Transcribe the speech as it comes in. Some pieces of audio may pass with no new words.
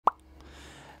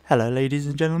Hello ladies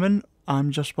and gentlemen,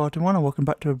 I'm Josh Spartan1 and welcome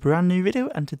back to a brand new video,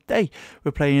 and today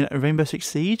we're playing Rainbow Six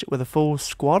Siege with a full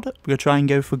squad. We're going to try and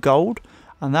go for gold,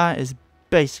 and that is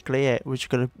basically it. We're just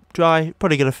going to try,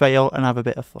 probably going to fail and have a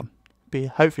bit of fun.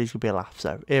 Hopefully it's going to be a laugh,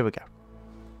 so here we go.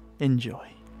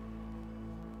 Enjoy.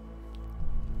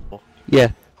 Yeah.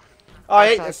 I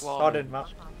hate this. I didn't match.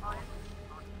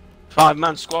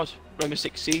 5-man squad, Rainbow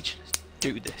Six Siege.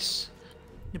 Do this.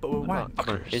 Yeah, but we're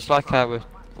wankers. It's like our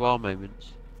war moments.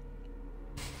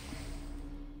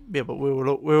 Yeah, but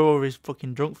we're always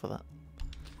fucking drunk for that.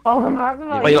 Oh my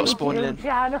god! Why you not spawning in?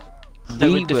 No,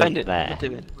 we're defending. there. We're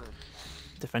doing.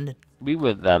 Defending. We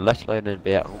were there, let alone in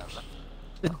battles.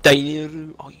 The dining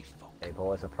room. Oh, you fuck. Hey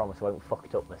boys, I promise I won't fuck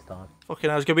it up this time. Fucking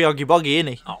hell, it's going to be Oggy Boggy,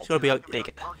 isn't he? Oh, It's gotta be,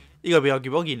 big. you got to be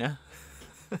Oggy Boggy now.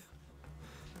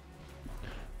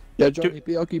 Yeah, Johnny,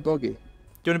 be Oggy Boggy. Do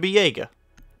you want to be Jaeger?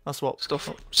 That's what.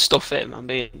 Stuff it, man.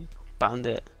 Being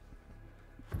bandit.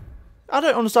 I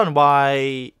don't understand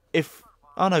why. If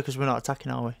oh no, because we're not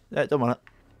attacking, are we? Yeah, don't want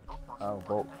it. Oh,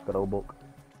 book, good old book.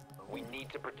 We need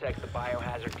to protect the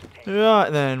biohazard container. Right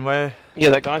then, where?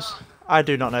 Yeah, that guys. I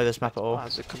do not know this map at all.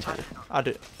 As a container. I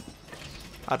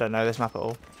don't know this map at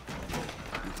all.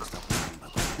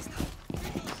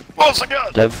 Once again.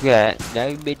 Don't forget,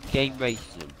 no mid-game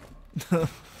racing, For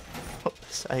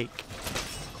fuck's sake.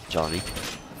 Johnny.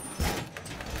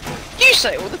 You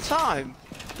say it all the time.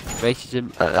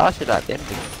 Racism, I said that at the end of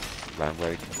the round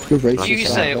where You're racist. You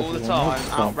say it all the Everyone time, else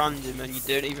out can't. random, and you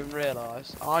don't even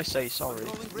realise. I say sorry.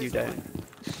 You don't.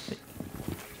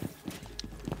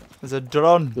 There's a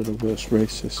drone. You're the worst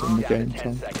racist in the Down game, to 10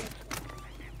 Tom. seconds.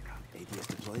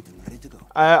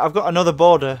 I've got another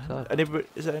border.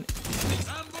 Is there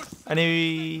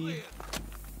any?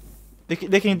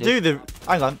 They can do the.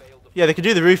 Hang on. Yeah, they can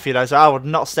do the roof, you know. So I would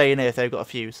not stay in here if they've got a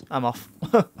fuse. I'm off.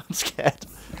 I'm scared.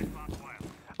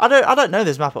 I don't know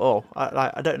this map at all.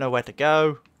 I don't know where to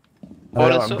go. I know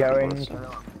that's I'm up. going.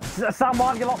 Sam, why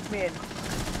have you locked me in?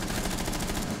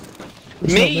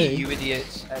 It's Me, not me. you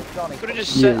idiots. Johnny. Could have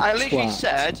just You said. I literally twat.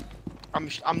 said, I'm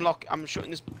shutting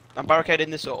this. I'm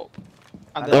barricading this up.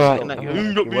 And Alright. then I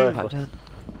You go, were.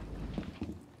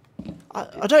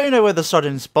 I don't even know where the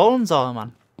sudden spawns are,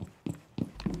 man.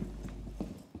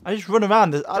 I just run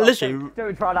around. I literally.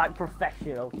 Don't try to act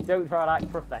professional. Don't try to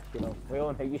act professional. We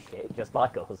all know your shit, just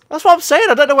like us. That's what I'm saying.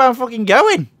 I don't know where I'm fucking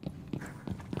going.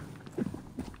 I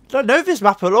don't know this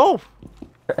map at all.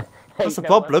 That's the You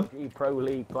know what? problem. You pro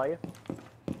league player.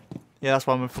 Yeah, that's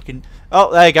why I'm a fucking.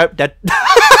 Oh, there you go, dead.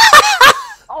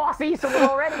 Oh, I see someone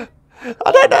already.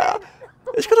 I don't know.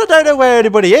 It's because I don't know where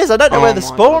anybody is. I don't know where the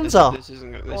spawns are. This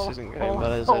isn't going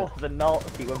well, is it? Oh, the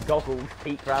Nazi with goggles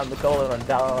peek round the corner and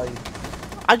dies.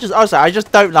 I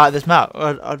just don't like this map.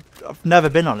 I've never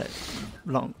been on it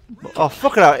long. Oh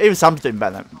fuck it out! Even Sam's doing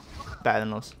better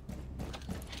than us.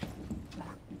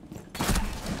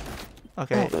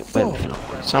 Okay,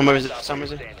 Sam, where is it? Sam, where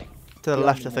is it? to the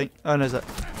left, I think. Oh no, is it?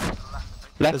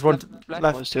 left, There's one left,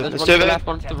 left. There's two. There's There's one two to of the them. left,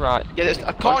 one to the right. Yeah,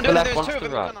 I One can't to do the it. left, There's one two to of the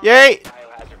them. right. Yay!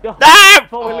 No! No!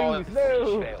 Before we lose,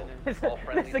 no!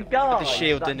 There's a guy the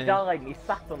shield, that didn't he? died and he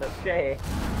sat on a chair.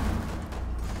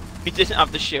 If he didn't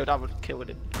have the shield, I would have killed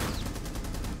him.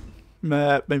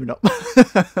 Maybe not.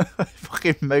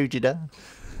 Fucking mowed you down.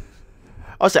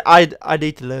 Also, I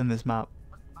need to learn this map.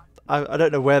 I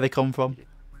don't know where they come from.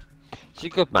 It's a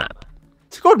good map.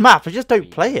 It's a good map. I just don't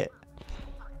play it.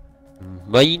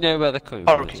 Well, you know where they're coming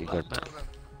from, it's a Okay. good map.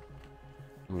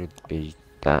 Would be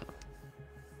that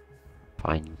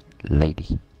fine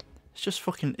lady. It's just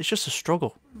fucking. It's just a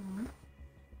struggle.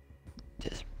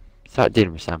 Just start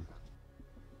dealing with Sam.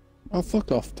 Oh,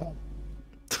 fuck off, Tom.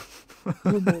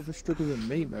 You're more of a struggle than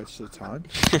me most of the time.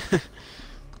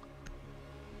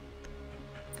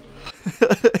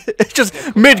 It's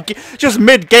just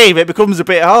mid game. It becomes a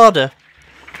bit harder.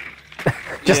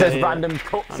 Just Yeah, as yeah. random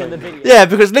cuts in the video. Yeah,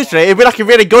 because literally it'd be like a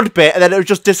really good bit, and then it would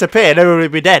just disappear, and everyone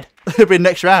would be dead. It'd be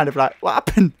next round. It'd be like, what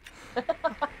happened?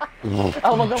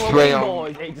 Oh my god, Three we're on.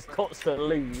 boys. It just cuts to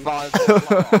lose. 5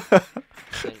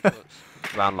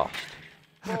 round lost.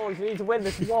 Boys, we need to win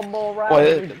this one more round.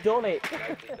 Well, We've done it.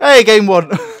 Hey, game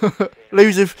one.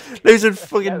 losing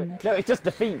fucking. No, it's just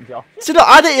defeat, Josh. So look,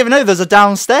 I didn't even know there's a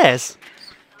downstairs.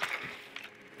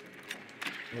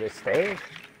 There's stairs.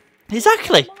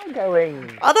 Exactly. Where am I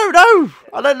going? I don't know.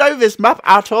 I don't know this map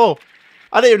at all.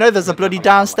 I didn't even know there's a bloody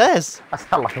downstairs. I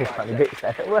sound like a funny bitch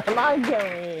there. Where am I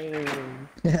going?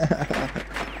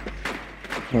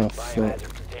 Oh, fuck.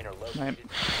 Mate.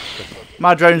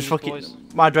 My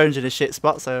drone's in a shit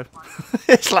spot, so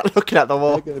it's like looking at the They're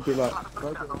wall. gonna be like,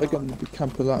 they're gonna be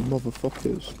camping like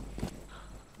motherfuckers.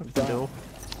 The door.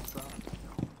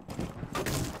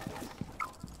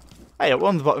 Hey, we're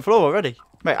on the bottom floor already.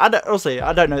 Mate, I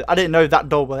don't know. I didn't know that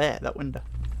door was there, that window.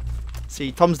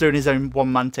 See, Tom's doing his own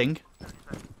one-man thing.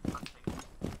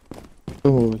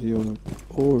 Oh, you're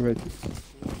already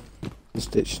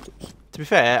stitched. To be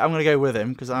fair, I'm going to go with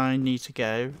him because I need to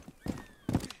go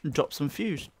and drop some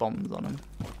fuse bombs on him.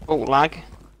 Oh, lag.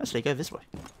 Actually, go this way.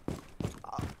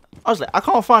 Honestly, I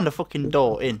can't find a fucking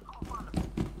door in.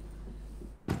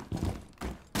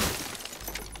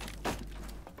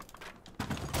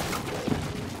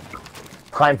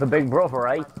 Time for Big Brother,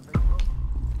 eh?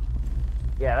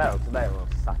 Yeah, they're all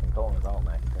stacking corners, aren't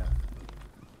they? Yeah.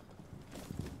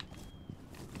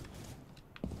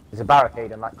 There's a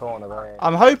barricade in that corner there.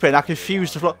 I'm hoping I can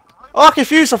fuse the floor. Oh, I can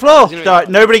fuse the floor! Right,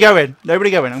 nobody go in.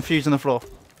 Nobody go in. I'm fusing the floor.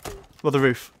 Or the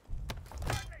roof.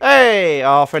 Hey!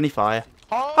 Oh, friendly fire.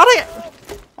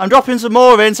 I'm dropping some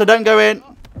more in, so don't go in.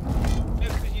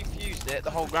 Because you fused it, the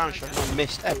whole ground shot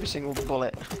missed every single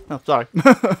bullet. Oh, sorry.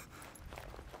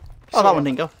 Oh, that one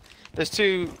didn't go. There's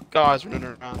 2 guys running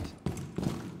around.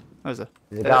 Where's it?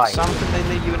 There's a guy. Sam, can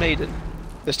they leave you and Aiden?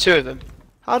 There's 2 of them.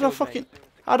 How do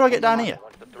I get down here?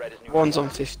 Once the threat is One's on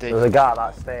 50. There's a guy at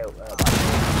that stair.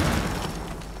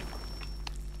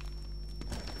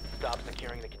 stop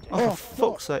securing the container. Oh,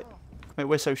 for fuck's sake. Mate,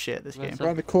 we're so shit at this game.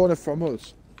 Around the corner from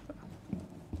us.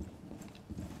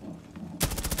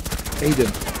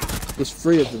 Aiden. There's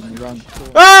 3 of them around the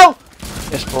corner. Oh!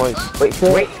 Yes, boys. Which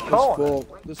corner?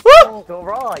 There's Woo! 4. To the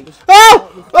right.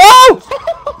 Oh!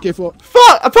 Oh! Give up.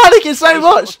 Fuck! I'm panicking so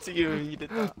much! To you, you did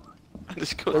that. I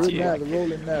just got They're to in you. there. They're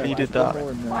all in there. You did There's that.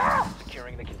 more in there.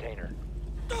 Securing the container.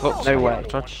 Oh, no way.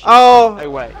 Oh! No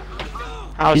way.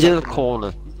 How's He's in the that?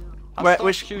 corner. Where, Stop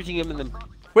which shooting him in the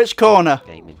which corner?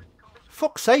 gaming.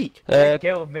 Fuck's sake!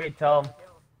 Kill me, Tom.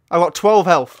 I got 12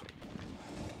 health.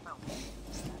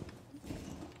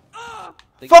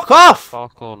 Fuck off! Far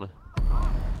corner.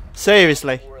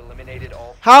 Seriously. Four eliminated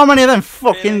all. How many of them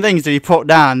fucking things did he put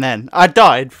down then? I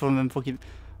died from them fucking...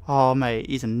 Oh, mate,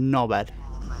 he's a knobhead.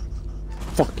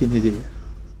 Fucking idiot.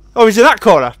 Oh, he's in that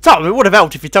corner. Tom, it would have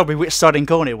helped if you told me which side in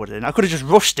corner he would have in. I could have just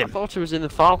rushed I him. thought he was in the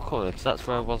far corner because that's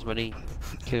where I was when he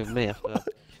killed me after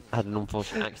I had an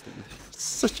unfortunate accident.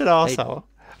 Such an arsehole.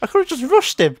 I could have just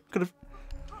rushed him. Could have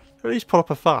at least put up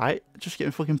a fight. Just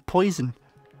getting fucking poisoned.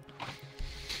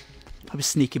 I'm a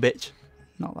sneaky bitch.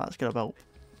 Not that's gonna help.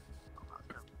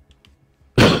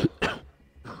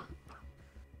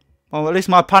 Well, at least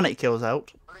my panic kills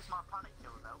out.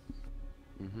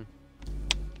 Mhm.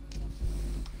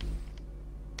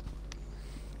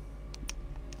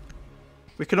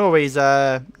 We can always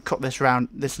cut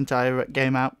this entire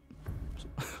game out.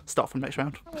 Start from next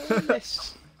round.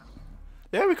 Yes.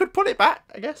 Yeah, we could put it back,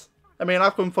 I guess. I mean,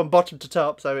 I've come from bottom to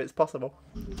top, so it's possible.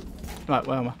 Right,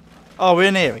 where am I? Oh, we're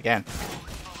in here again.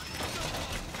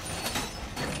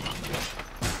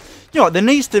 You know what? They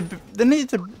need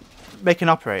to make an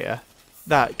operator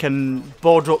that can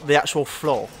border up the actual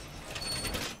floor,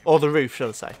 or the roof, shall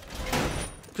I say?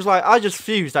 Because like I just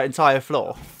fused that entire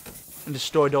floor and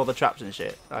destroyed all the traps and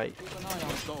shit. Like,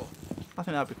 I think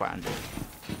that'd be quite handy.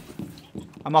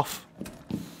 I'm off.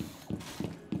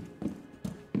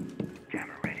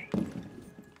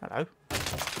 Hello.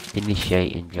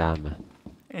 Initiating jammer.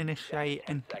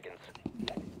 Initiating. Seconds.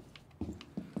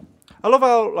 I love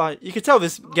how, like, you can tell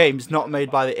this game's not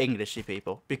made by the Englishy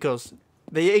people, because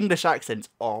the English accents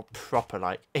are proper,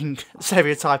 like,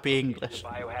 stereotypy English.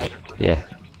 Biohazard. Yeah.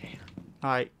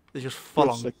 Like, they're just full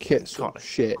Plus on. the kit's got it.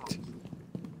 shit.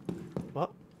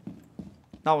 What?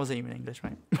 That wasn't even English,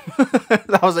 mate.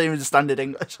 That wasn't even standard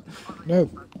English. No,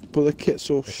 but the kit's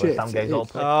all That's where shit. Sam it goes is. all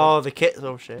quick. Oh, the kit's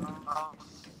all shit.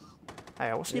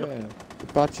 Hey, what's he Yeah, doing? the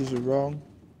badges are wrong.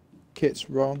 Kit's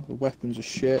wrong. The weapons are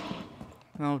shit.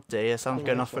 Oh dear, Sam's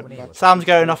going off. so many- Sam's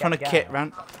going off on a kit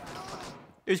rant.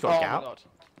 Who's got Oh a my gout? god.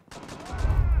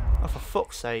 Oh, for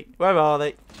fuck's sake. Where are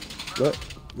they? Look,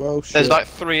 well, shit. There's like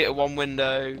 3 at one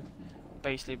window,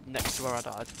 basically next to where I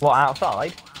died. What,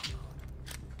 outside?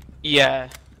 Yeah.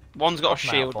 One's got a Come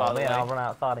out shield, for by the me, way. I'll run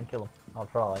outside and kill him. I'll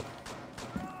try.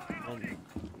 And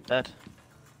dead.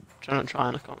 Trying to try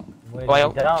and I can't. Where Well.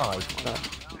 did he die?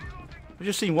 I've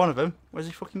just seen one of them. Where's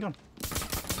he fucking gone?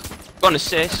 Got an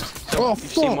assist. So Oh, you've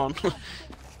seen one. fuck.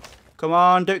 Come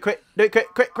on, do it quick. Do it quick,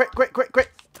 quick, quick, quick, quick,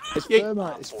 quick. It's Yeah.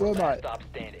 thermite. It's Four last thermite. stop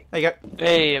standing. There you go.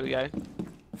 Hey, here we go.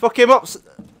 Fuck him up.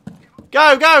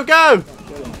 Go, go, go.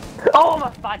 Oh, I'm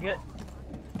a faggot!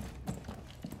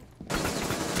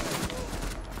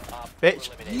 Bitch.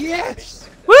 Yes.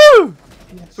 Woo!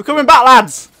 We're coming back,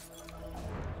 lads.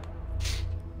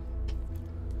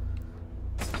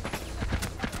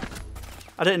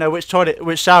 I didn't know which toilet,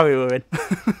 which shower we were in.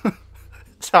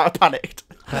 So I panicked.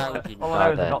 How did you All die I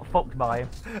know is I there? got fucked by him.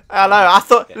 I know. I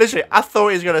thought literally. I thought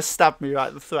he was gonna stab me right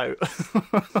in the throat.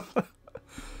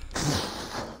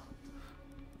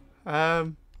 I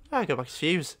go back to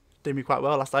fuse. Did me quite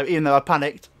well last time, even though I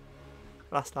panicked.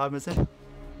 Last time was in.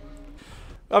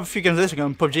 I have a few games of this. We're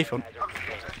going PUBG fun.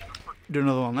 Do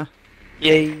another one there.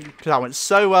 Yay. Because that went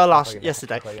so well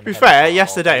yesterday. To be fair,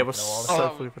 yesterday was so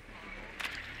funny.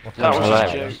 That was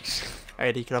just hilarious. jokes. Hey,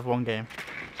 you could have one game.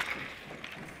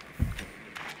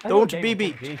 I Don't got a be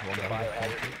game of beach. PUBG for one,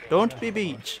 but Don't be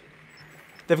beach.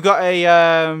 They've got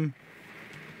a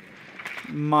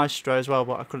maestro as well,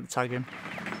 but I couldn't tag him.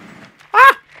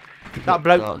 Ah! That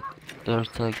bloke.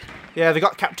 There's like Yeah, they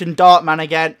got Captain Dartman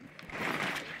again.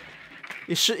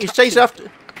 He's chasing after.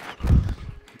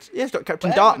 Yeah, he's got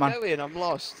Captain Where am I Dartman. going? I'm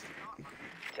lost.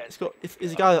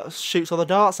 He's a guy that shoots all the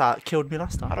darts out. That killed me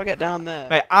last How time. do I get down there?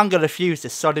 Mate, I'm gonna fuse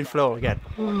this sodding floor again.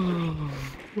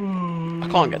 I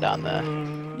can't get down there.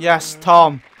 Yes,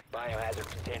 Tom. Biohazard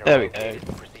container There we go. located.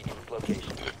 Proceeding with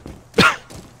location.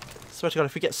 Swear to God,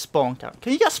 if we get spawn camp,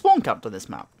 can you get spawn camped on this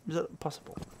map? Is that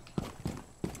possible?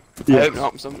 I hope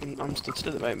not, 'cause I'm stood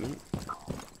still at the moment.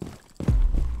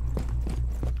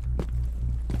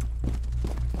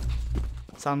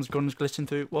 Sam's guns glitching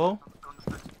through wall.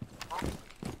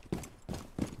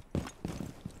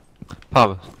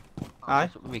 Palmer. Aye.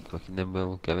 Let me quick and then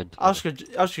we'll go into. I was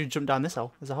gonna jump down this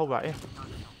hole. There's a hole right here.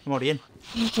 I'm already in.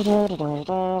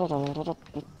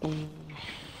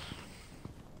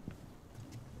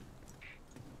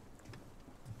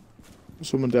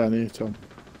 Someone down here, Tom.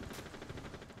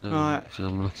 Right. So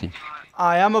I'm looking.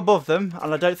 I am above them,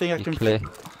 and I don't think I You're can. clear.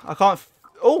 I can't.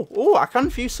 Oh! I can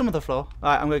fuse some of the floor.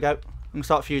 Right, I'm gonna go. I'm gonna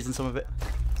start fusing some of it.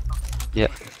 Yeah.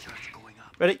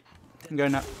 Ready? I'm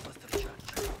going now.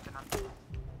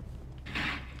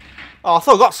 Oh, I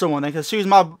thought I got someone then, because as soon as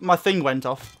my thing went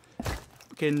off,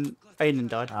 fucking Aiden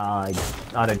died. I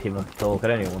don't even want to talk. I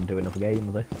don't even want to do another game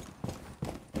of this.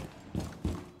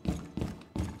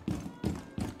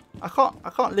 I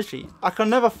can't literally. I can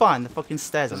never find the fucking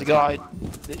stairs. There's on a this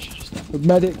guy literally just there. The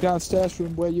medic downstairs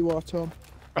from where you are, Tom.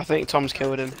 I think Tom's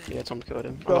killed him. Yeah, Tom's killed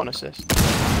him. I got an assist.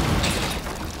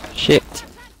 Shit. map.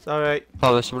 Sorry.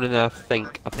 Oh, there's someone in there. I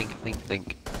think.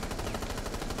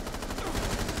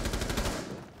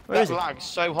 Where is That he? lags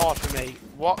so hard for me.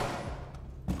 What?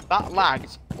 That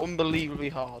lagged unbelievably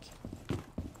hard.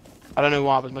 I don't know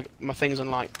why, but my thing's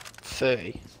on like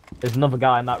 30. There's another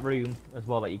guy in that room as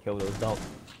well that you killed those dogs.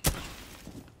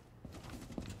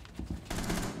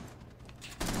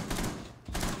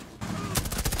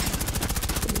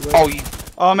 Oh, you.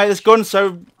 Oh mate, this gun's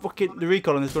so fucking. The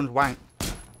recoil on this gun's wank.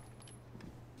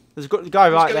 There's a guy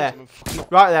right there.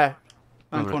 Right there.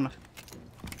 Round Alright. corner.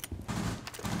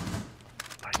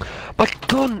 My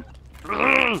gun!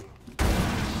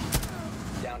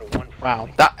 Down to one. Wow.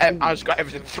 That I just got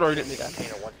everything thrown at me then.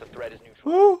 Container once the threat is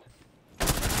neutral. Woo!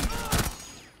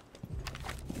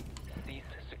 Cease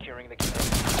securing the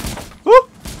container. Woo!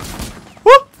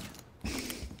 Woo!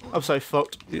 I'm so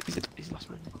fucked. He's last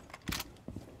minute.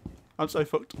 I'm so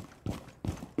fucked.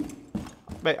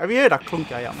 Mate, have you heard how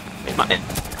clunky I am? It might.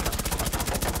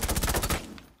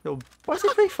 Little, why's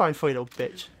it free fine for you, little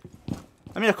bitch?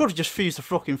 I mean, I could have just fused the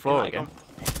fucking floor again.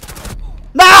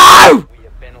 No! We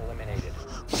have been eliminated.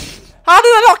 How did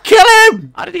I not kill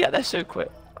him? How did he get there so quick?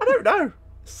 I don't know.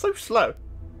 It's so slow.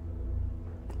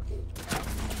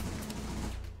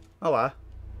 Oh well.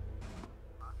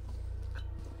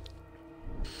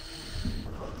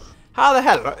 How the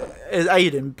hell is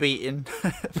Aiden beating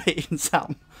beating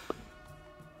Sam?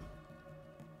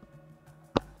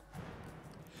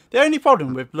 The only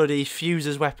problem with bloody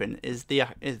Fuser's weapon is the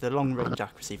long range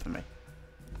accuracy for me.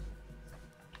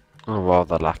 Oh, well,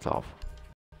 the lack of.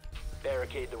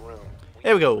 Barricade the room.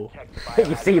 Here we go. Protect the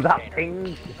You see biohazard that container. ping?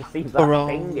 You see that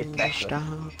ping? It's better.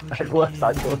 It's worse,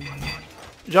 I thought.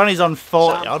 Johnny's on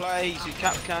 40 Sam odd. plays, you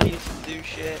can't use to do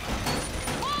shit.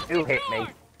 Who hit me?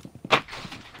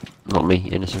 Not me,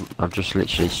 innocent. I've just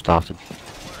literally started.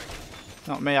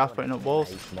 Not me, I was putting up walls.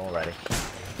 Hate them already.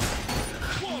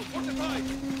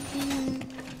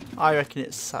 I reckon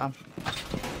it's Sam.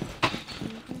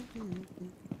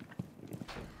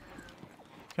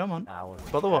 Come on.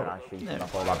 Brother, what? No.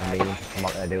 That's all I've been meaning. I'm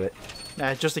not gonna do it.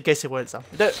 No, just in case it weren't Sam.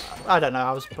 I don't know,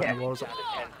 I was putting the walls up.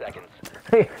 Down to 10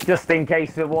 seconds. Just in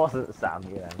case it wasn't Sam,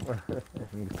 you know.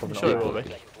 I'm sure it will be.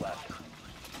 Seconds left.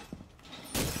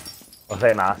 I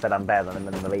say now, I said I'm better than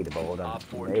him in the leaderboard, Op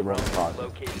 4 and they won drone five.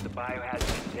 located the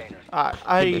biohazard container. If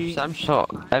I Sam shot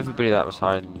everybody that was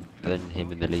higher than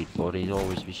him in the leaderboard, he'd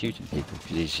always be shooting people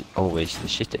because he's always the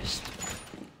shittest.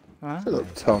 Shut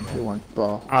up, Tom. You want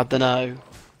bar. I don't know.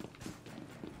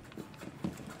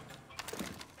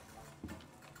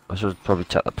 I should probably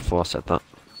check that before I said that.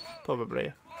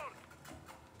 Probably.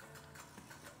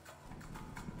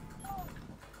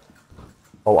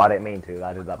 Oh, I didn't mean to.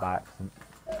 I did that by accident.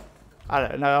 I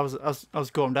don't know. I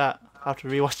was going out. I have to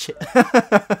rewatch it.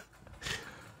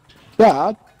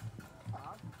 Dad?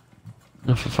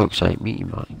 No, for fuck's sake, meet you,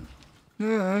 mate.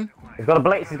 Yeah. He's got a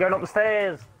blitz. He's going up the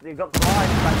stairs. He's got the line.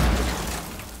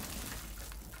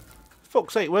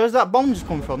 Fuck's sake, where's that bomb just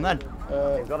come from then?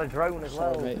 He's got a drone as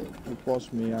well. Sorry, mate. It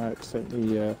was me. I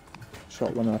accidentally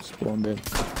shot when I spawned in.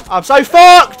 I'm so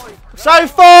fucked! So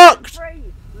fucked!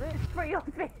 Three on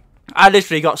me. I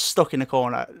literally got stuck in the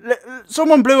corner.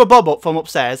 Someone blew a bob up from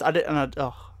upstairs. I don't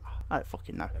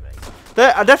fucking know.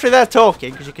 I definitely they're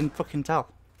talking because you can fucking tell.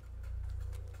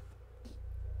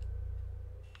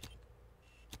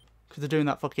 Because they're doing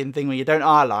that fucking thing where you don't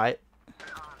highlight.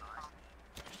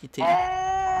 Your team.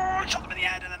 I shot them in the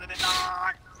head and then I didn't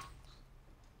die.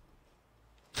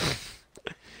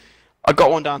 I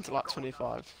got one down to like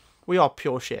 25. We are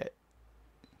pure shit.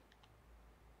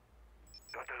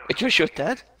 Because you're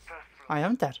dead? I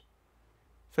am dead.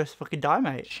 First fucking die,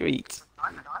 mate. Sweet.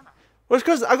 Well, it's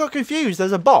because I got confused.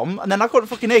 There's a bomb, and then I couldn't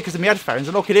fucking hear because of my headphones,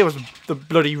 and all I could hear was the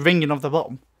bloody ringing of the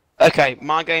bomb. Okay,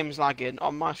 my game's lagging.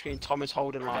 On my screen, Tom is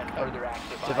holding like a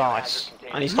device,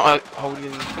 and he's not holding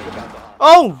anything.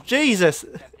 Oh, Jesus!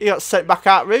 He got sent back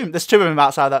out room. There's two of them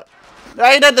outside that.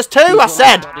 Hey, there's two, I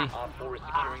said!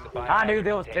 I knew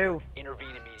there was two.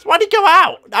 So why'd he go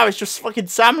out? Now it's just fucking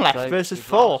Sam left So, versus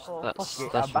 4. That's I'm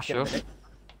for back in a sure. minute.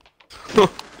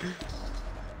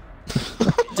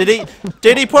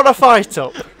 Did he put a fight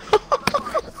up?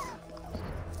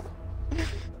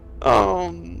 Oh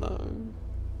no.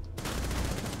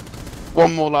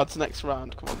 One more, lads. Next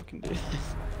round. Come on, we can do this.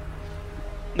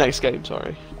 Next game,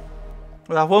 sorry.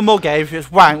 We'll have one more game. If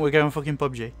it's wank, we're going fucking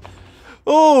PUBG.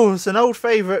 Oh, it's an old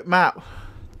favourite map.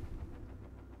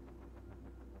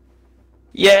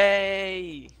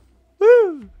 Yay!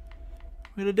 Woo! We're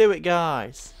gonna do it,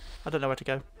 guys. I don't know where to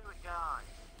go.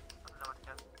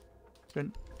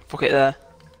 Sprint. Fuck it there.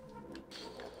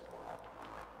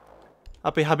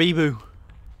 Happy Habibu.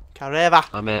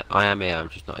 Careva. I am here, I'm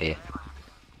just not here.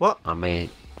 What? I'm here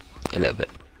a little bit.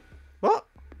 What?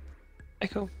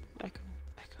 Echo.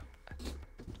 Does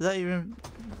that even...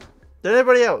 Did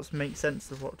anybody else make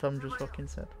sense of what Tom just fucking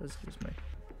said? Excuse me.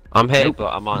 I'm here,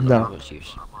 but I might No. not have much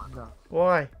use.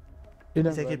 Why? You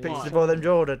know, Taking pictures of all them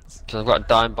Jordans. Because I've got a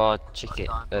dime bar chicket.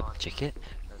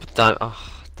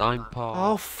 Dime bar.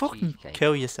 Oh, fucking cheesecake.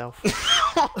 kill yourself.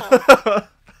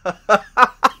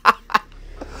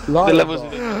 like The levels.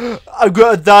 that. I've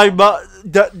got a dime bar...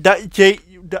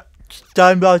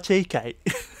 Dime bar cheesecake.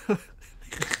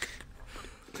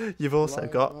 You've also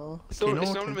got... It's not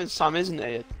Naughty. even Sam, isn't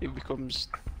it? Who becomes.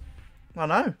 I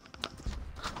know.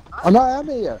 And I am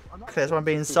here. That's why I'm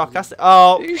being sarcastic.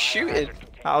 Oh, Who's shooting?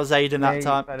 that was Aiden that Yeah,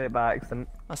 time. you said it by accident.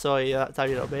 I saw you that time,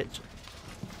 you little bitch.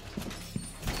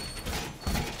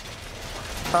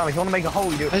 Sam, if you want to make a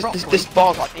hole, you do it properly. This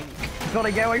bar's like ink.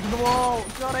 Johnny, get away from the wall!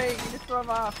 Johnny, you destroyed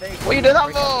my thing. What are you doing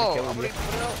that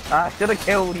for? I should have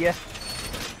killed you.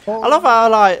 I love how,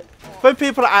 like, when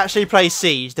people actually play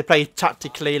Siege, they play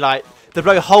tactically, like, they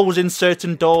blow holes in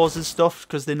certain doors and stuff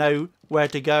because they know where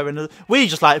to go. And we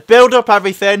just, like, build up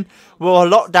everything, we'll all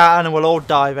lock down and we'll all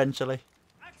die eventually.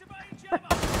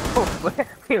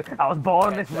 I was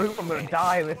born in this room, I'm gonna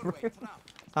die in this room.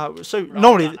 So,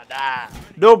 normally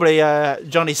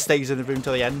Johnny stays in the room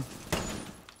till the end.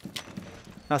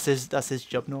 That's his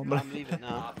job normally. I'm leaving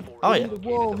now. Oh, yeah.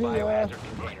 Whoa, here.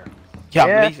 Yeah, I'm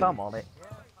Yes, leaving. I'm on it.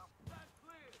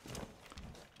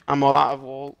 I'm all out of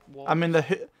wall. I'm in the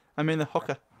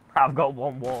hooker. I've got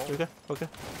one wall. Okay.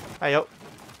 Hey up.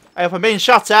 Hey up, I'm being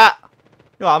shot at!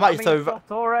 No, I might I'm just being over.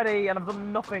 stopped already, and I've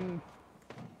done nothing.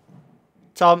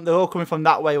 Tom, they're all coming from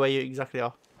that way where you exactly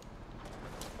are.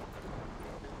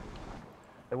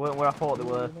 They weren't where I thought they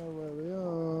were. I know where we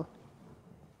are.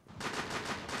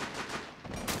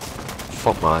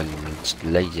 Fuck my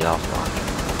lazy ass.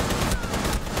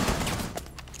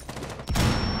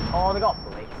 Oh, they got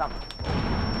me. Sam.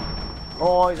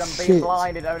 Boys, I'm being Shit.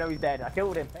 blinded. Oh no, he's dead. I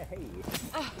killed him. Hey.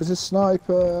 There's a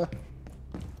sniper.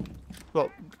 Well,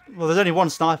 there's only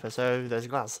one sniper, so there's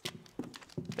glass.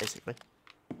 Basically.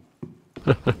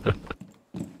 John,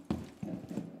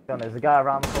 there's a guy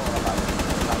around the corner.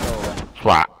 That door.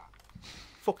 Flat.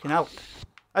 Fucking hell.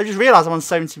 I just realised I'm on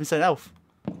 70% health.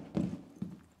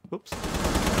 Oops.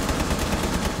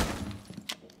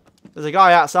 There's a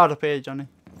guy outside up here, Johnny.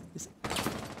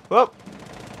 Whoop.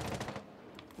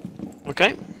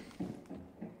 Okay.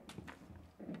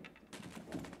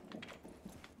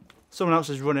 Someone else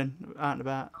is running out and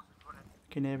about.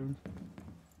 Can hear him.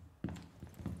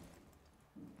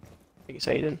 think it's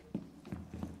Aiden.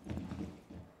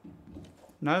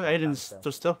 No, Aiden's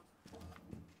stood still.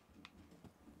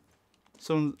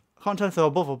 Someone can't tell if they're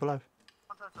above or below.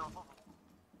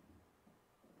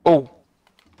 Oh,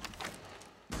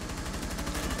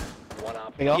 One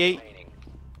op Hang on. Yeet. remaining.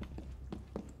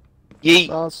 yeet.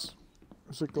 Glass.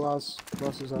 There's a glass.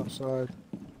 Glass is outside.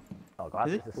 Oh god,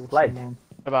 Is it's it? a sledge. Someone.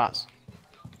 About.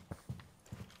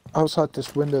 Outside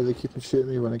this window, they keep on shooting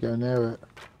me when I go near it.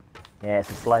 Yeah, it's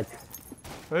a sledge.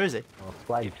 Where is he? Or a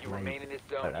sledge, If you maybe. remain in this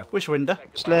I don't zone, know. Which window?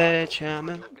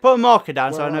 Sledgehammer. Put a marker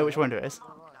down so I Where know are which you? window it is.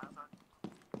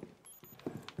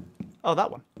 Oh,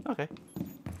 that one. Okay.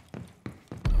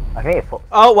 I can hear foot.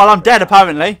 Oh, well, I'm dead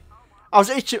apparently. I was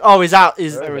itching. Oh, he's out.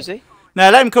 He's... Where is he? No,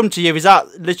 let him come to you. He's out,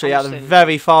 literally at the Understand.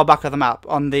 very far back of the map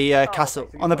on the castle,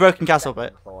 on the broken castle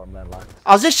bit.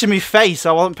 I was itching my face, so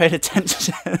I wasn't paying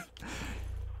attention.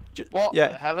 What? Yeah.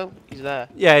 The hell? He's there.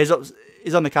 Yeah, he's up.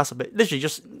 He's on the castle bit. Literally,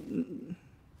 just.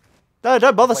 No,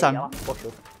 don't bother, Sam.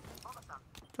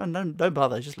 Don't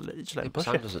bother. Just let him push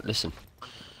Sam you. doesn't listen.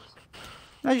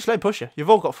 No, just let him push you. You've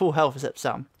all got full health except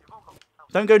Sam.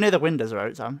 Don't go near the windows,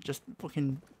 right, Sam? Just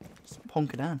fucking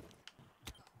honk it down.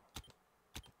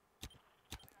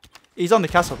 He's on the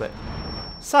castle bit.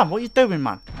 Sam, what are you doing,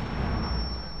 man?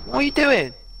 What are you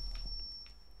doing?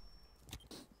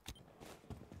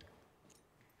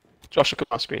 Josh, look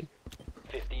at my screen.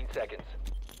 15 seconds.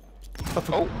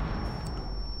 Oh.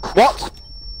 What?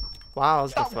 Wow, that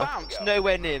was That good fun. bounced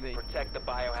nowhere near me. Protect the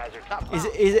biohazard That Is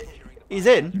bounced. it? He's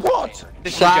in. What?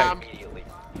 This is a joke. immediately.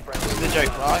 This is a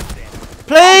joke, right?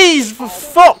 Please, for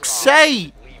fuck's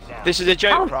sake! This is a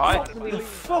joke, right?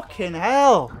 Fucking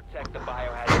hell! Protect the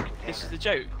biohazard This is container. the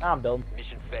joke. I'm done.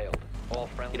 Mission failed. All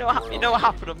friendly. You know what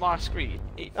happened on my screen?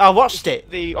 I watched it.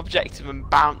 The objective and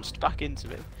bounced back into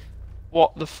me.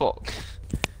 What the fuck?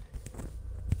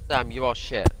 Sam, you are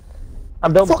shit.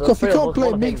 I'm done. Fuck so the off, you three of can't us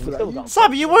blame won me again, for you that, still you- got-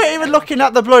 Sam, you weren't even looking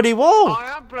at the bloody wall.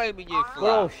 I am blaming you for We're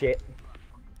all that. shit.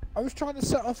 I was trying to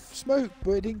set off smoke,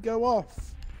 but it didn't go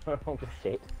off. We're all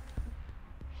shit.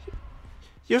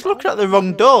 You was looking at the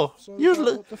wrong door. So You was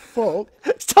what the fuck?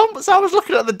 Sam was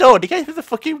looking at the door and he came through the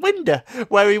fucking window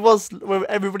where he was, where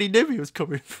everybody knew he was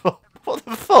coming from. What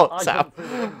the fuck, I Sam? jumped through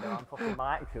the window and fucking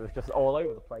my axe was just all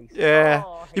over the place. Yeah.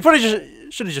 Oh, You probably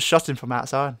should have just shot him from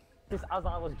outside. just as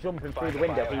I was jumping through the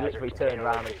window, he literally turned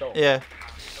around and saw me. Yeah.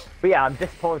 But yeah, I'm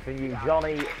disappointed in you,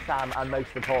 Johnny, Sam, and most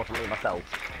importantly myself.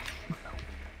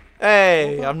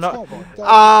 Hey, Well, I'm not. Tom, don't-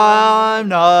 I'm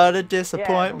not a Yeah,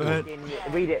 disappointment.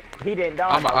 he didn't die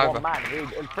I'm by over. one man.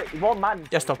 One man.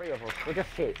 Yeah, stop. Three of us. We're just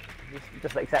shit.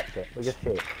 Just accept it. We're just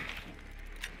shit.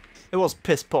 It was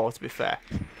piss poor, to be fair.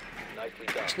 Nicely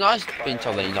done. It's nice being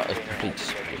told that you're not a complete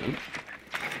disappointment.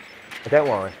 But don't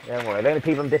worry. Don't worry. The only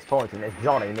people I'm disappointed in is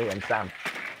Johnny, me, and Sam.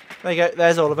 There you go.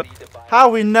 There's all of it. How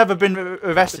we never been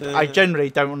arrested? I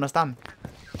generally don't understand.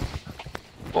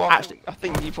 Well, Actually- I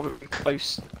think you've probably been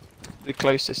the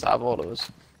closest out of all of us.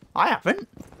 I haven't.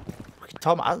 Fucking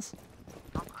Tom has.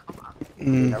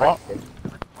 What? Arrested.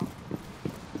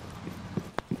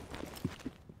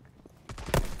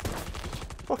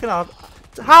 Fucking hell.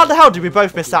 How the hell did we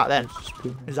both miss that then?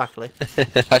 Exactly.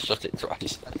 I shot it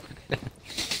twice.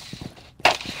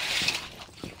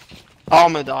 Oh,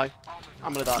 I'm gonna die.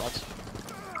 I'm gonna die, lads.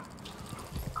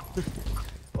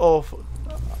 Oh,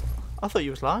 I thought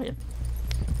you was lying.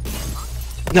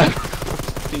 No.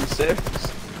 Being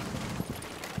serious.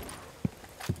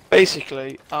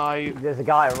 Basically, There's a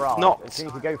guy right. Not- As soon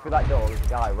as you go through that door, there's a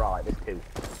guy right. There's two.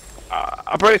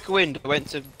 I broke a window, went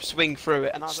to swing through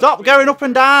it, and I was Stop like, going up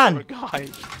and for a down. guy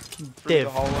through Div. the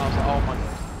hole, and I was like, oh my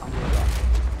god, I'm gonna die.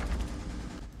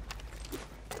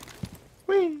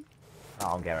 Whee.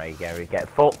 Oh, Gary, get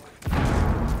fucked.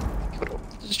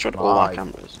 Just try to all our Right.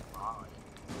 cameras.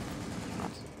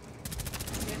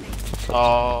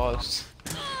 Oh,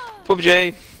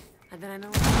 PUBG. And then I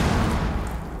know.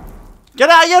 Get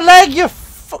out of your leg, you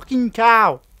fucking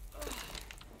cow.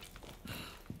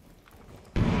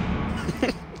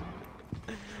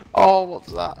 Oh,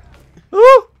 what's that?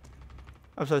 Ooh.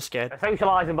 I'm so scared. We're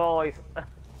socialising, boys.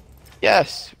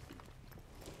 Yes.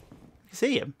 You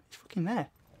see him? He's fucking there.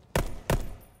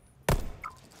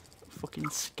 Fucking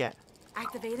scat.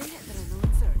 Activating it, then I know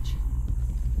in search.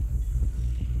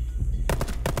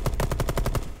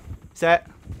 Set.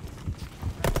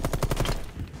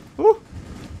 Ooh.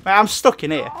 Mate, I'm stuck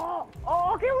in here. Oh,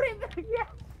 killed him! Yeah.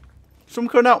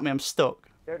 Someone come help me, I'm stuck.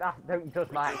 Don't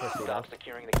judge my accuracy, though. Stop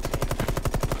securing the container.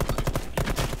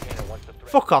 Container once the threat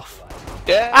Fuck off.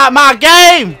 Yeah. Out my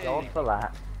game! God for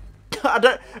that. I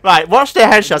don't. Right, watch the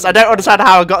headshots. I don't understand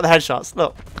how I got the headshots.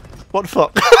 Look. What the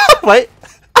fuck? Wait.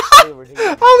 How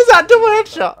was that double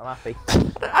headshot? I'm happy.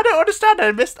 I don't understand.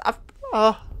 I missed.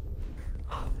 Oh.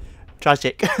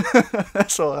 Tragic.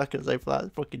 That's all I can say for that.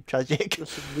 It's fucking tragic. There's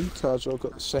some retards all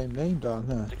got the same name down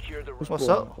there. What's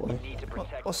up?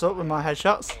 What's up with my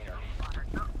headshots?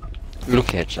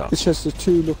 Lucky headshot. It says the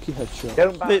 2 lucky headshots.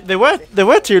 Don't There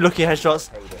were 2 lucky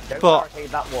headshots, Don't but barricade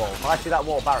that wall. I see that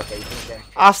wall barricade.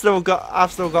 I've still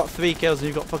got 3 kills and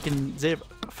you've got fucking 0.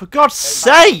 For God's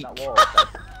sake!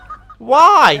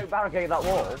 Why? Don't barricade that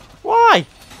wall. Why?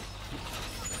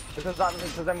 Because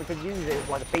then we could use it as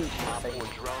like a beach thing.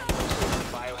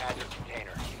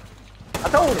 I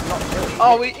told him not to do it.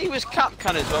 Oh, he was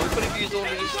Capcan as well. We could have used all of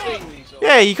his things.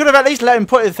 Yeah, you could have at least let him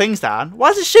put his things down. Why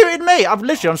is he shooting me? I'm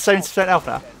literally on 70% health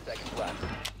now.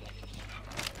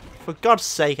 For God's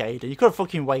sake, Aiden, you could have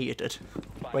fucking waited.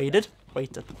 Waited?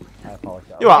 Waited. I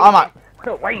apologize. You what?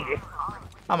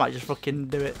 I might just fucking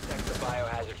do it.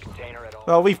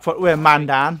 Well, we're a man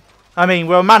down. I mean,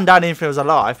 we're a man down if he was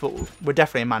alive, but we're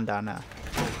definitely a man down now.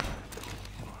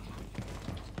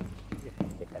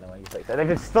 So they've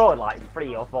installed like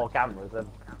 3 or 4 cameras and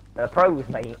they're pros,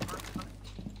 mate.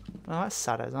 Oh, that's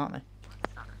sad, aren't they?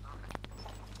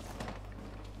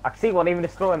 I can see one even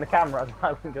installing the camera and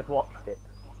I can just watch it.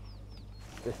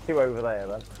 There's 2 over there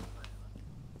then.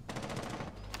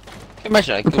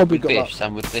 Imagine I could probably with got this that.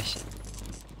 and with this.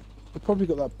 They've probably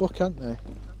got that book, haven't they?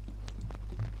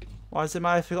 Why does it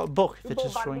matter if you've got a book if they're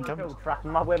just destroying Bought cameras? that trap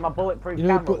and where my bulletproof You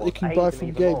know, camera but was, they can I buy hated from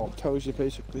them game. even more. It tells you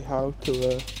basically how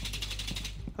to.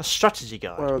 A strategy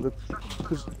guide? Well,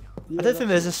 I don't think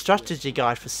there's a strategy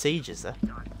guide for sieges there.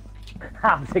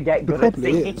 How to get There good at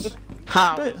probably siege. is.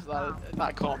 How is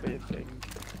that can't be a thing.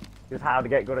 Just how to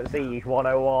get good at siege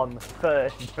 101.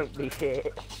 First, don't be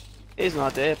shit. Here's an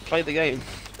idea. Play the game.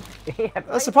 Yeah,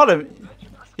 That's the problem.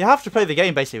 You have to play the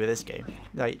game basically with this game.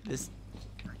 Like this.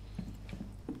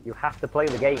 You have to play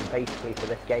the game basically for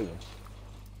this game.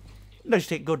 No, you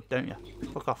take good, don't you?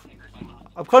 Fuck off.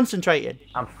 I'm concentrating.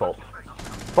 I'm fucked.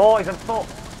 Boys, I'm fucked.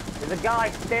 There's a guy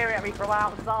staring at me from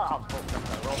outside. I'm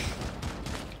fucked.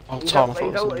 Oh, He's, Tom, I up,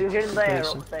 thought it was he's in there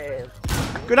person. upstairs.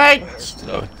 Grenade!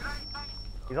 No.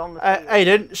 He's on the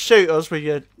Aiden, shoot us with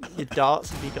your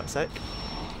darts if you got sick.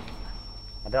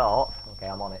 A dart? Okay,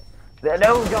 I'm on it. No,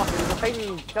 Josh, there's a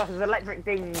thing. Josh, there's an electric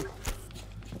thing.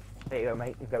 There you go,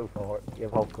 mate. Go for it. You're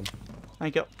welcome.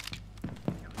 Thank you.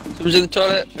 Someone's in the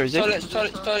toilet. Where is it?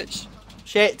 Toilets.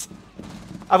 Shit.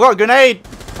 I've got a grenade.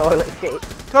 Toilet shit.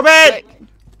 Come in.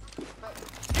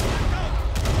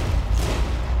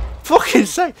 Fucking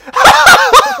sake.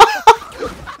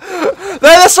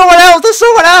 There's someone else. There's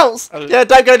someone else. Yeah,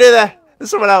 don't go near there. There's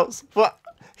someone else. What?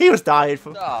 He was dying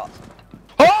for.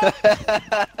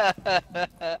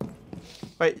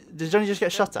 Wait, did Johnny just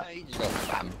get shot at?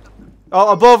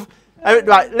 Oh, above.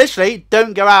 Right, literally,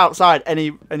 don't go outside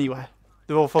anywhere.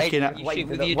 They're all fucking. Wait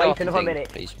another minute.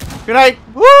 Please. Grenade.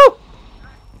 Woo!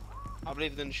 I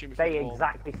believe they're shooting me Stay from the wall.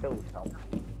 exactly still, Tom.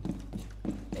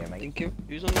 Here, mate. Thank you.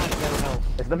 Who's on 90 health?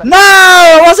 It's the No,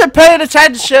 I wasn't paying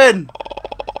attention.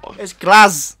 It's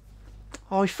Glaz.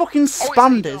 Oh, he fucking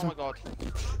spammed it. Oh my god.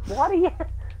 What are you?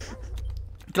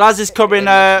 Glaz is coming.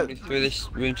 Through this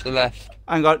room to the left.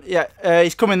 Hang on. Yeah,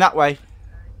 he's coming that way.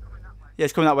 Yeah,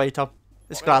 he's coming that way, Tom.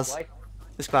 It's Glaz.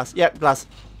 It's Glaz. Yep, Glaz.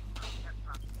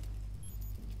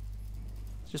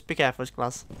 Just be careful, it's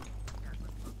Glaz.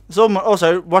 There's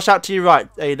also, watch out to your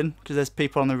right, Aiden, because there's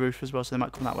people on the roof as well, so they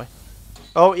might come that way.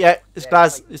 Oh, yeah, it's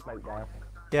Glaz. It's,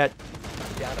 yeah.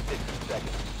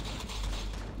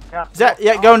 Is that,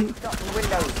 yeah, go on.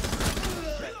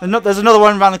 There's another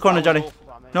one around the corner, Johnny.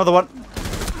 Another one.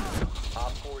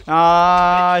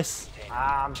 Nice.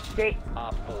 Shit.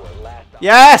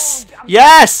 Yes!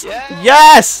 Yes!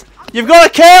 Yes! You've got a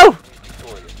kill!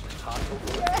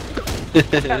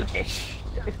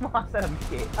 It's my son, I'm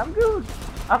shit. I'm good.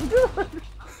 I'm good.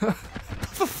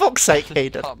 For fuck's sake,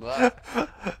 Aiden.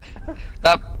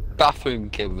 That bathroom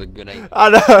killed with a grenade. I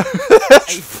know.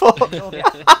 That's fuck.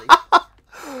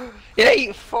 He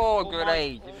ate 4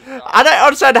 grenades. I don't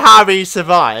understand how he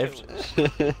survived.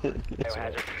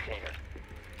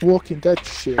 Walking Dead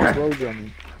shit as well,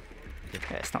 Johnny. Yeah,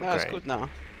 it's not No, it's great. good now.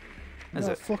 Is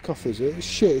No, it? fuck off, is it? It's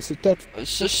shit, it's a dead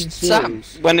It's fucking just Sam.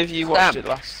 series. When have you watched Sam. it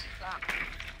last?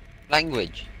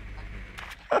 Language.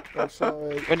 That's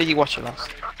alright. When did you watch it last?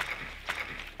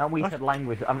 And we said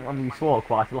language, and we swore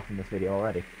quite a lot in this video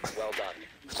already. Well done.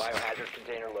 Biohazard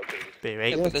container located. Be Yeah,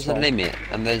 right. but there's a limit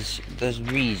and there's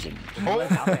reason.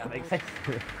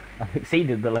 I've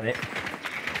exceeded the limit.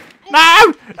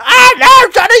 No! Ah,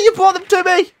 no! Johnny, you brought them to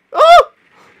me! Oh!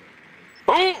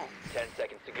 10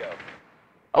 seconds to go.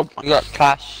 Oh, We got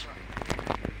Clash.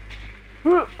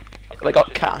 they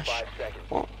got cash. 5 seconds.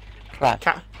 What? Right.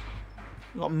 Cat.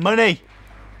 Got money.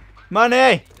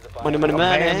 Money. Money, money,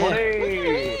 money.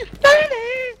 Money!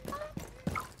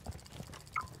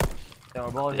 So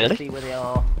boys, Really? let's see where they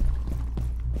are.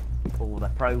 Oh, the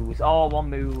pros. Oh, one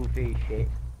movie, shit.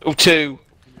 Oh, 2.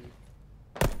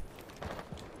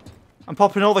 I'm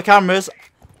popping all the cameras.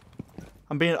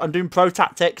 I'm doing pro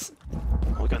tactics.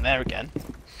 Oh, we're going there again.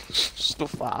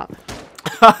 Stuff that.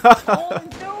 Oh,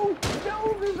 no!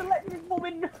 No, there's an electric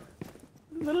woman!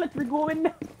 There's an electric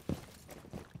woman!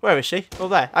 Where is she? Oh,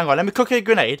 there. Hang on, let me cook a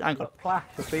grenade. Hang on. Flash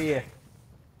up here.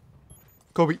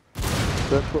 Kobe.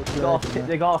 Don't put grenades in They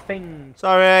there. got a thing.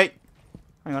 Sorry.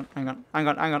 Hang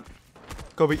on.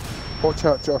 Kobe. Watch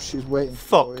out, Josh. She's waiting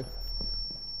Fuck. for you.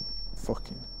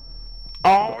 Fucking.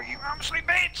 Oh, you absolute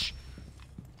bitch!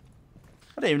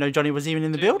 I didn't even know Johnny was even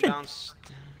in the building. Downstairs.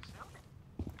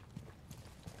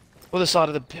 Other side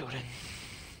of the building.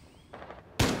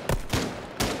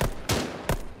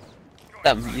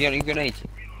 Damn, you got any grenades?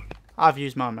 I've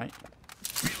used mine, mate.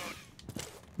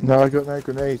 No, I got no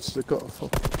grenades. I got a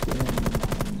fucking.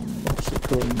 What's it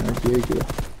called? No, Jaeger.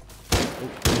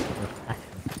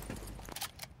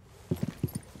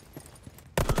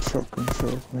 Shotgun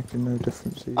shells making no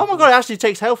difference either. Oh my god, it actually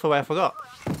takes health away. I forgot.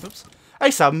 Oops.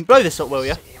 Hey Sam, blow this up, will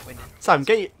you? Sam,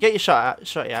 get your shot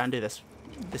out and do this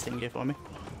thing here for me.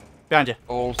 Behind you.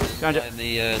 All Behind you. in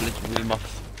the little room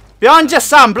off. Behind you,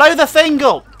 Sam. Blow the thing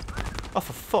up. Oh,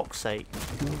 for fuck's sake.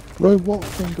 Blow what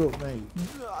thing up, mate?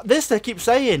 This they keep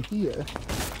saying. Here.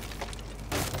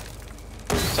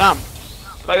 Sam!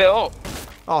 Blow it up!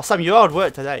 Oh, Sam, you hard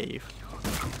work today, you.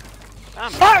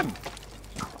 Sam!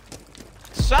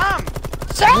 Sam!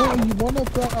 What are you on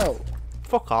about?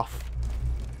 Fuck off.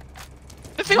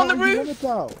 The thing on the What are you on roof!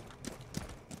 about?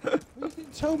 You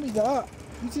didn't tell me that.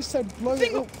 You just said blow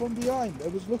it up from behind. I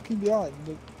was looking behind.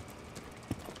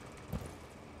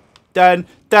 Dun.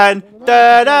 I'm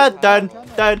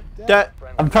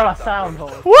trying to sound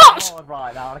hard. What?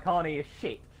 Right now, and I can't hear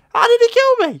shit. How did he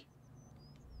kill me?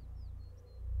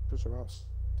 Because of us.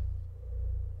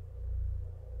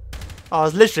 I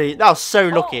was literally, that was so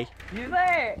lucky. Oh, you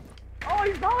there? Oh,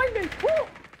 he's behind me!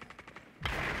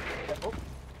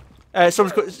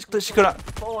 She's gonna.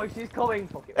 Oh, she's coming.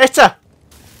 Fuck it. Hit her!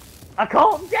 I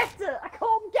can't get her! I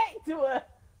can't get to her!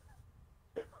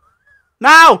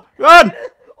 Now! Run!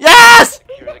 Yes!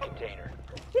 Secure the container.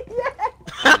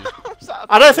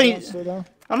 I don't think. Slow down.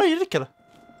 I know you did kill her.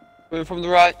 Moving from the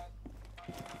right.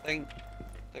 Thing.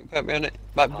 Don't put me on it.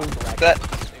 Back boom. There.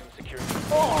 Secure.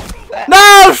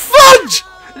 No! Fudge!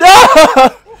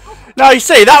 No! No, you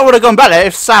see, that would have gone better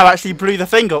if Sam actually blew the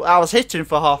thing up. I was hitting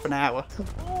for half an hour.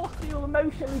 Oh, I feel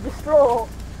emotionally distraught.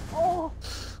 Oh.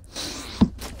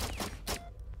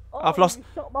 I've lost. You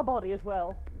shot my body as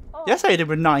well. Oh. Yes, I did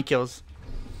with 9 kills.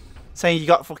 Saying you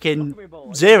got fucking Look at me,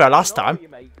 boy. 0 last I'm time.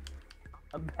 better than all of you, mate.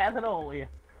 I'm better than all of you.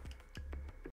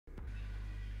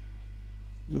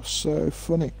 You're so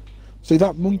funny. See,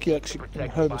 that monkey actually from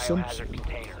Protect the Homer biohazard Simpson,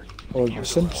 container. or The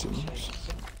Simpsons,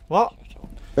 What?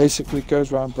 basically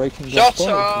goes around breaking glass Shut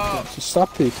bottles up! to stab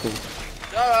people.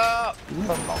 Shut up! I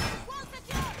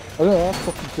don't know, I'll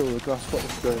fucking kill the glass bottle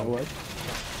straight away.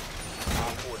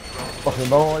 Fucking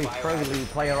boy, Pro League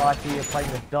player right here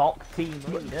playing the Doc team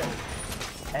leader.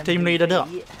 Team leader Doc.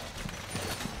 MVP.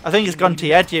 I think it's gone to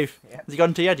your head, you. Has he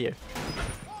gone to your head, you?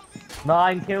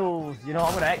 9 kills. You know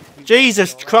I'm gonna execute.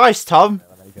 Jesus Christ, Tom.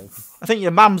 I think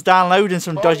your mum's downloading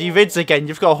some dodgy vids again.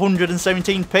 You've got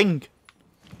 117 ping.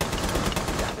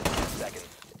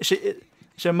 Is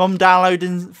your mum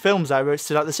downloading films that were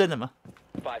still at the cinema?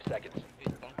 5 seconds.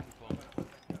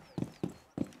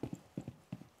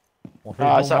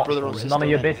 Well, it's that brother or sister. None of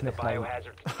your The business, mate.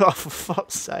 biohazard. Oh, for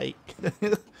fuck's sake.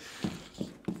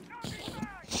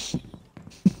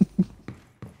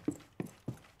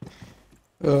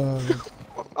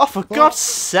 Oh, for God's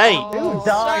sake. Who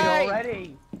died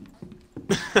already?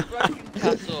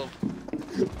 Castle.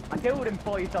 I killed him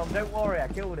for you, Tom. Don't worry. I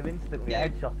killed him instantly. Yeah.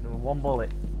 Headshot him with 1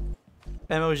 bullet.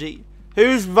 MLG.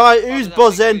 Who's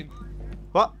buzzing?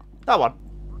 What? That one.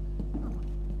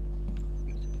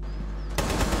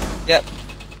 Yep.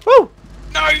 Woo!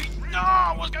 No!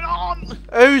 No! What's going on?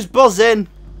 Who's buzzing?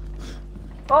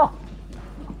 Oh!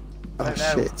 Oh don't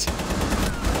know. shit.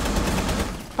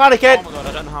 Panicking. Oh my god,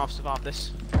 I don't know how I've survived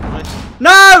this. Nice.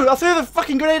 No! I threw the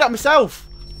fucking grenade at myself.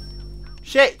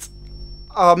 Shit.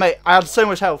 Oh, mate, I had so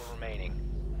much health. Remaining.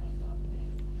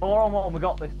 4 on 1. We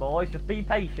got this, boys. Just be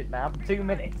patient now for 2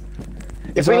 minutes.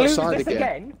 It's If we lose outside this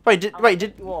again, Wait,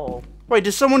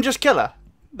 did someone just kill her?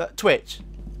 That Twitch?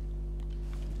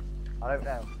 I don't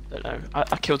know. Don't know.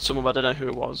 I killed someone, but I don't know who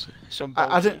it was. Some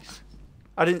I didn't-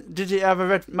 bolties. Did he have a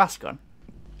red mask on?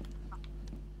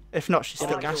 If not, she's Yeah,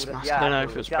 still. the gas mask. Yeah, I don't know if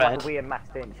it was she had like red. a weird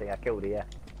mask, didn't she? I killed her, yeah.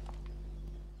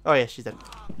 Oh yeah, she's dead.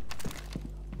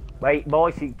 Wait,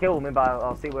 boy, she killed me, but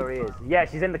I'll see where he is. Yeah,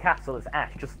 she's in the castle. It's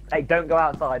Ash. Just hey, don't go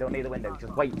outside or near the window.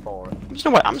 Just wait for her. I'm just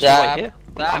gonna wait. I'm just gonna wait here.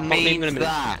 That I'm not leaving in means a minute.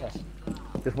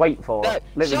 that. Just wait for her.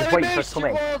 Literally, just wait for her to come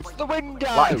in. Towards the window.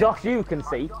 Like Josh, you can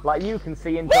see. Like you can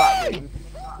see into that room.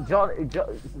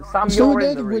 Sam, So you're near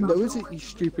in the the room. window, is it, you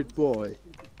stupid boy?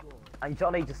 And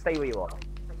Johnny, just stay where you are.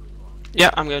 Yeah,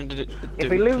 I'm going to do. If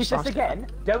we lose this precisely again,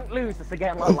 don't lose this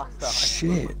again like last time.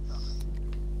 Shit.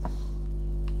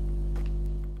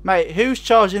 Mate, who's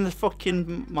charging the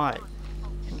fucking mic?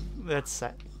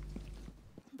 Headset.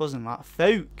 Buzzing like a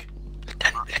folk.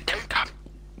 Let them come.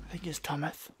 I think it's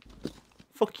Thomas.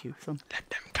 Fuck you, son. Let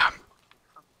them come.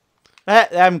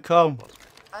 Let them come.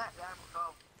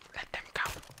 Let them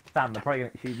come. Sam, they're probably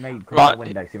gonna shoot me through Right, the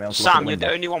window. So you may as well look at Sam, the you're the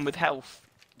window. only one with health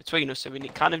between us, so we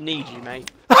kind of need you, mate.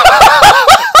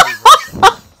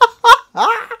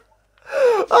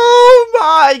 Oh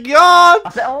my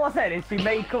god! All I said is she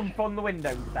may come from the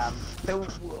window, Sam. So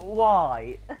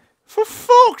why? For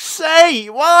fuck's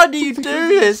sake, why do you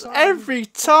do this every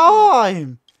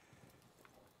time?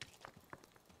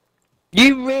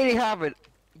 You really have a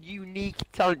unique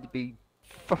talent to be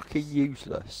fucking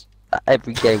useless at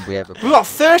every game we ever play. We've got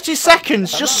 30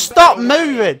 seconds, just stop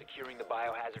moving! Securing the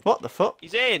biohazard. What the fuck?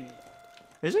 He's in.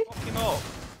 Is he? Fuck him up.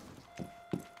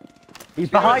 He's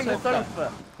behind the sofa.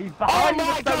 sofa. He's Oh behind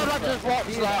my the god, I sofa. just watched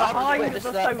He's that. I behind just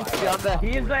the witnessed that. Beyond sofa.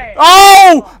 there. He is there.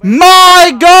 Oh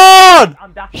my god!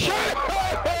 I'm dashing.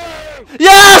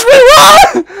 Yes,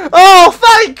 we won! Oh,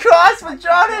 thank Christ for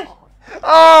Johnny!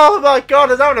 Oh my god,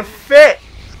 I was having a fit!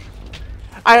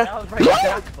 That was very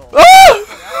tactful.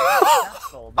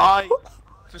 Oh! I,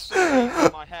 for some reason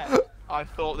in my head, I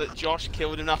thought that Josh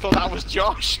killed him. I thought that was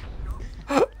Josh.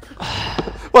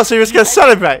 What, so he was going to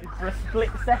celebrate? For a split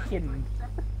second.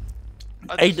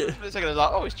 Hey, For a second, I was like,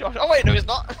 oh, it's Josh. Oh wait, no, it's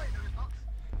not.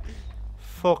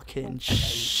 Fucking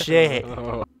shit.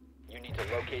 You need to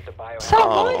locate the biohazard. So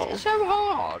why is it so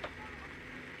hard?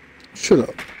 Shut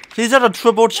up. He's had a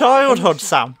troubled childhood,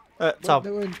 Sam. Tom.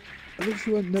 No one, I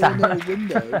literally went nowhere near a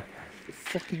window. It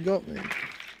fucking got me.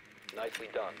 Nicely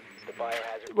done. The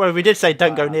biohazard. Well, we did say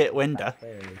don't go near the window.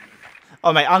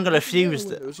 Oh, mate, I'm going to fuse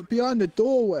It was behind the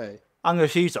doorway. I'm going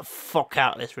to fuse the fuck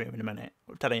out of this room in a minute.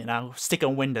 I'm telling you now. Stick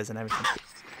on windows and everything.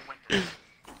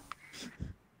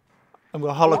 I'm going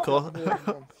to holocaust.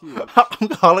 I'm going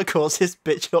to holocaust this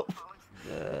bitch up.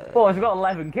 Boys, we've got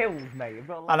 11 kills, mate. We've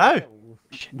got 11 I know.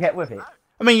 kills. Get with it.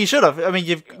 I mean, you should have. I mean,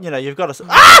 you've got to.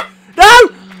 Ah!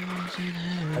 No!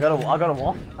 I got a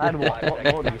what? I had a what?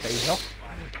 What did you say, Josh?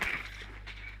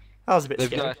 That was a bit They've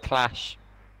scary. got a clash.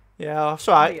 Yeah, that's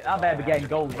right. I better be getting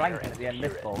gold ranking at the end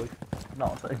of this, boys.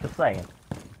 No, just saying.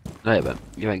 No, but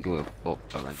you ain't going up.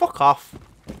 Fuck off.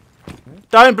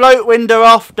 Don't blow window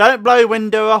off. Don't blow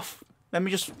window off. Let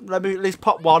me at least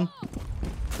pop one.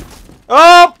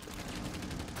 Oh!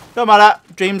 Don't matter.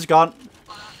 Dream's gone.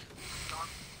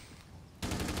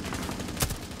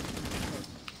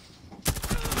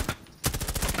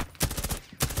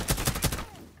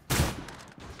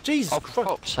 Jesus Oh, Christ. for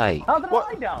fuck's sake. How did What?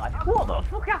 I die? What the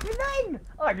fuck happened then?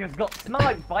 I just got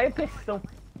sniped by a pistol.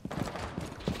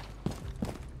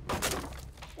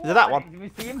 Is it that one? Did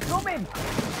you see him coming?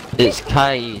 It's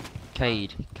Cade.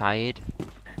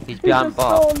 He's He's behind just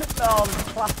bar. stormed it. Oh, there's a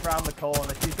class round the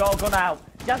corner. She's got a gun out.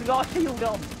 She hasn't got a shield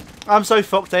on. I'm so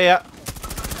fucked here.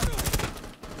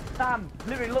 Sam,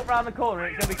 literally look round the corner.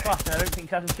 It's gonna be class, and I don't think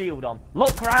she has a shield on.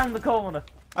 Look round the corner.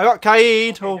 I got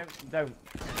Kaid. Oh, Don't.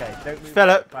 Okay, don't move.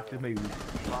 Philip. Have to move.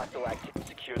 Hostile activity.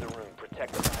 Secure the room.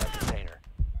 Protect the bio container.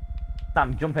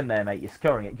 Sam, jump in there, mate. You're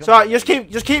scoring it. Jump sorry. in Just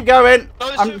there. keep going. No,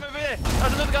 there's I'm- two over here.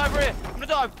 There's another guy over here. I'm gonna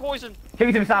die. Poison.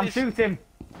 Shoot him, Sam. Yes. Shoot him.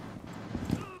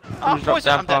 Ah, Who's dropped poison.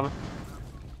 down, I'm dead. Palmer?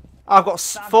 I've got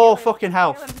Sam, 4 kill him. fucking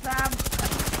health. Kill him, Sam.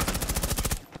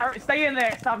 Alright, stay in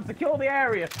there, Sam. Secure the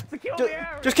area. Secure the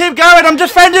area. Just keep going. I'm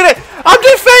defending it. I'm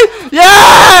defending.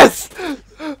 Yes,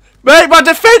 mate. My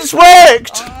defense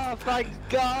worked. Oh, thank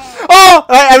God. Oh,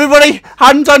 right, everybody,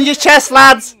 hands on your chest,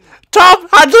 lads. Tom,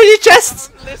 hands on your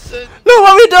chests. Listen. Look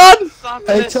what we done. Sam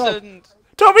Hey, Tom. listened.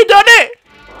 Tom, we done it.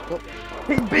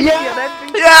 He beat you, then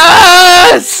beat you.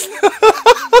 Yes.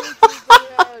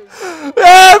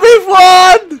 Yeah, we've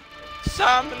won.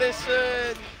 Sam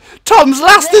listen. Tom's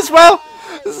last as well.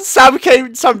 Sam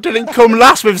didn't come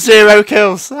last with 0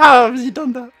 kills. How has he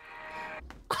done that?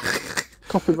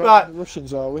 Copyright Right. the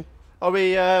Russians, are we? Are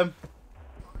we,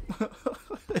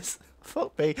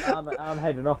 fuck me. I'm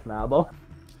heading off now, boy.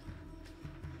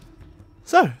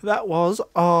 So, that was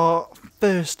our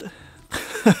first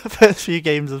few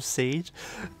games of Siege.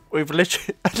 we've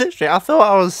literally, I thought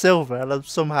I was silver and I'm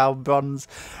somehow bronze.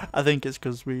 I think it's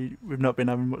because we've not been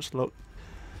having much luck.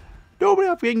 Normally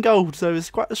I've been gold, so it's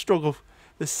quite a struggle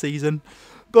this season.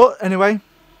 But anyway,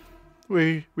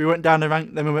 we went down a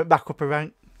rank, then we went back up a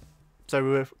rank. So we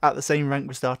were at the same rank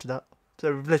we started at.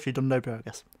 So we've literally done no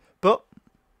progress. But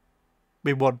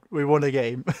we won a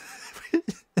game in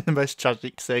the most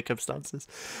tragic circumstances.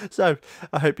 So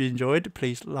I hope you enjoyed.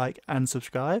 Please like and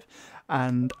subscribe,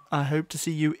 and I hope to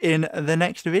see you in the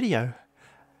next video.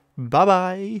 Bye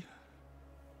bye.